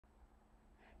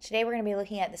Today we're going to be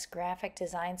looking at this graphic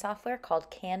design software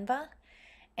called Canva.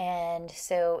 And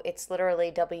so it's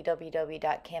literally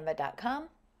www.canva.com.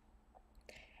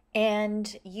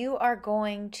 And you are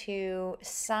going to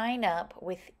sign up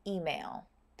with email.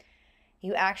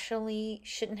 You actually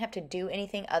shouldn't have to do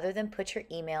anything other than put your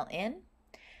email in.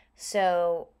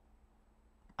 So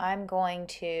I'm going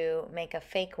to make a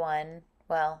fake one.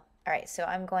 Well, all right, so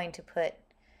I'm going to put,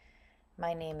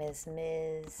 my name is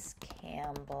Ms.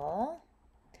 Campbell,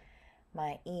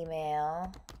 my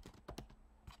email,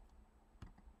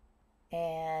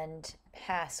 and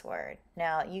password.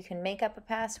 Now you can make up a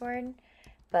password,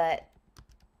 but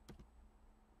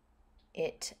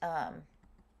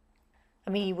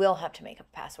you will have to make up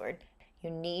a password. You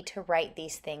need to write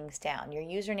these things down. Your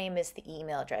username is the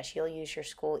email address. You'll use your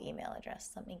school email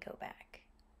address. Let me go back.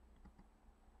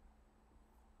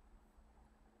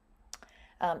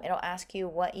 It'll ask you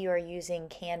what you are using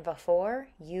Canva for.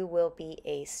 You will be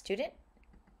a student.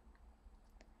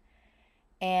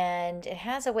 And it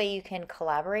has a way you can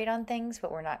collaborate on things,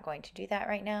 but we're not going to do that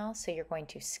right now. So you're going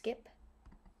to skip.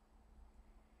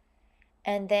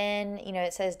 And then,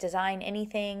 it says design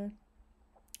anything.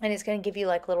 And it's going to give you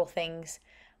like little things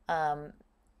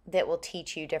that will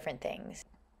teach you different things.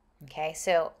 Okay,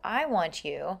 so I want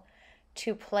you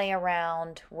to play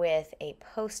around with a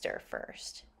poster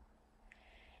first.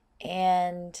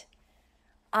 And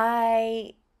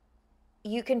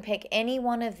you can pick any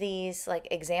one of these like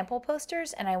example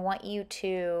posters, and I want you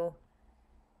to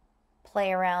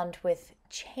play around with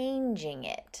changing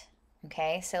it.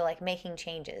 Okay, so like making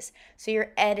changes. So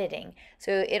you're editing.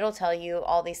 So it'll tell you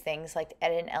all these things like to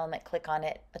edit an element, click on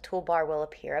it, a toolbar will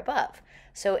appear above.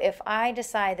 So if I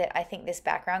decide that I think this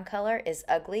background color is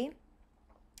ugly,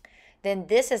 then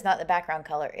this is not the background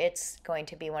color. It's going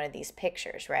to be one of these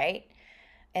pictures, right?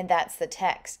 And that's the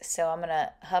text. So I'm going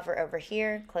to hover over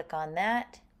here, click on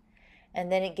that,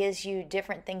 and then it gives you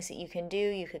different things that you can do.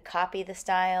 You could copy the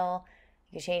style,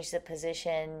 you could change the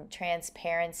position,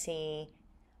 transparency,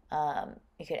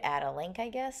 you could add a link, I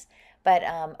guess. But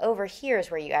over here is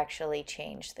where you actually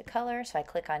change the color. So I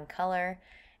click on color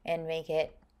and make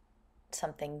it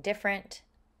something different,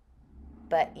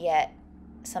 but yet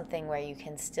something where you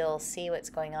can still see what's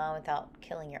going on without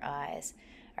killing your eyes.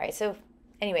 All right, so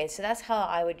anyway, so that's how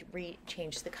I would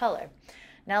change the color.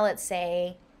 Now let's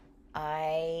say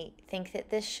I think that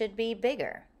this should be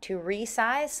bigger. To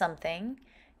resize something,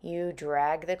 you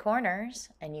drag the corners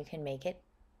and you can make it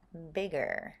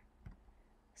bigger.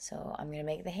 So I'm going to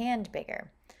make the hand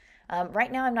bigger.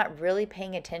 Right now I'm not really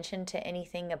paying attention to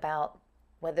anything about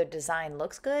whether design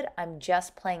looks good. I'm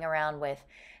just playing around with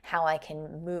how I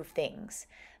can move things.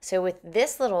 So with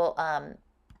this little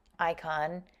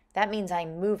icon, that means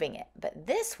I'm moving it. But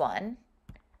this one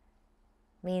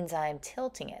means I'm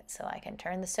tilting it. So I can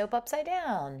turn the soap upside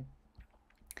down.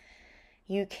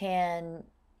 You can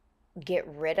get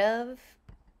rid of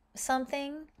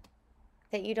something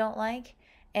that you don't like,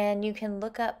 and you can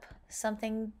look up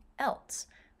something else.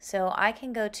 So I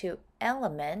can go to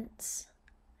elements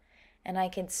and I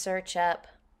can search up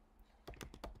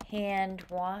hand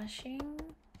washing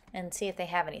and see if they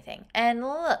have anything. And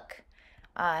look,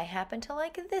 I happen to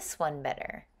like this one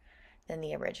better than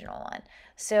the original one.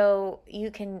 So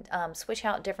you can switch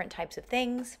out different types of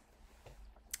things.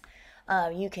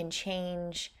 You can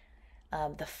change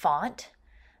the font.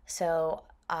 So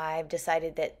I've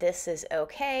decided that this is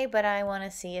okay, but I want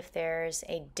to see if there's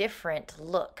a different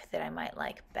look that I might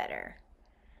like better.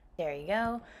 There you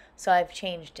go. So I've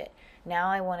changed it. Now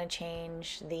I want to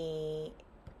change the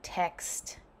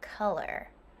text color.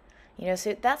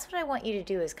 So that's what I want you to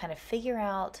do, is kind of figure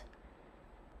out,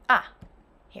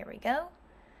 here we go.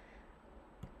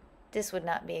 This would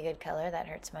not be a good color. That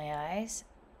hurts my eyes.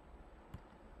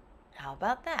 How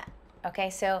about that?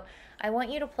 Okay, so I want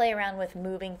you to play around with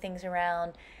moving things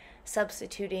around,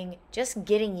 substituting, just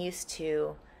getting used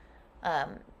to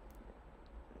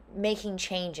making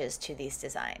changes to these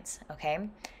designs, okay?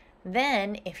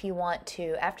 Then if you want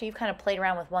to, after you've kind of played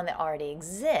around with one that already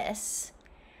exists,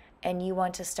 and you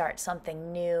want to start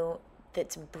something new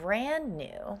that's brand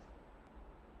new,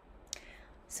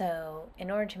 so in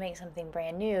order to make something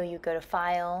brand new, you go to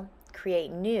File,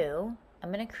 Create New.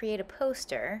 I'm going to create a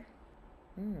poster.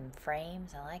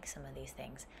 Frames, I like some of these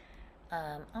things.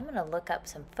 I'm going to look up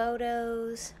some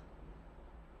photos,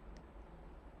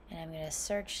 and I'm going to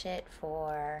search it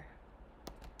for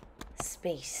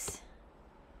space.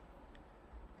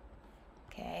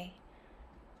 Okay,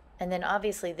 and then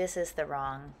obviously this is the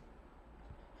wrong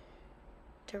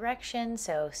direction,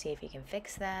 so see if you can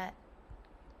fix that.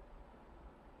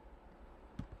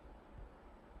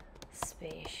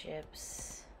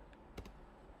 Spaceships.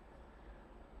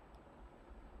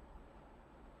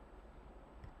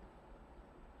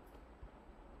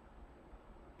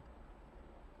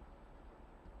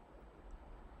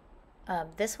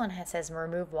 This one says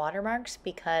remove watermarks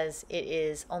because it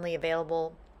is only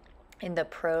available in the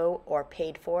pro or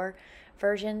paid for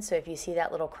version. So if you see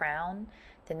that little crown,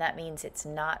 then that means it's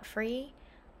not free.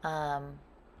 But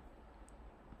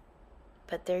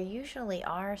there usually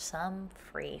are some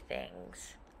free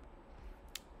things.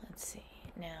 Let's see.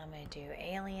 Now I'm going to do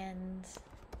aliens.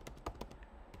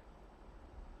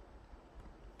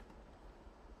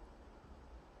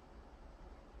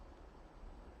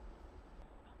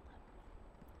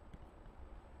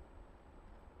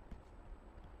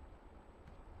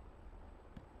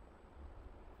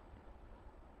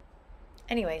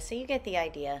 Anyway, so you get the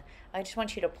idea. I just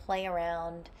want you to play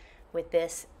around with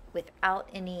this without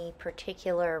any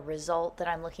particular result that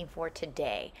I'm looking for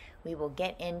today. We will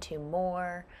get into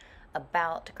more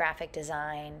about graphic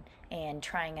design and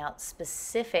trying out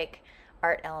specific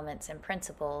art elements and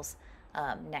principles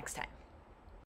next time.